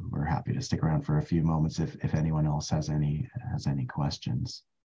 I think we're happy to stick around for a few moments if anyone else has any questions.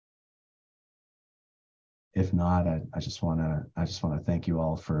 If not, I just want to thank you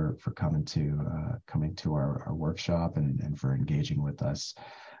all for coming to our workshop and for engaging with us.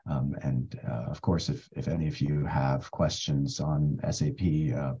 Of course, if any of you have questions on SAP,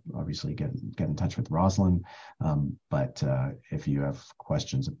 obviously get in touch with Rosalind. But if you have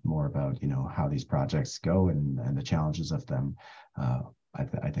questions more about, you know, how these projects go and the challenges of them,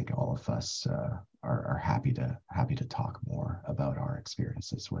 I think all of us are happy to talk more about our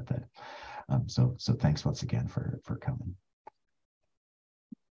experiences with it. So thanks once again for coming.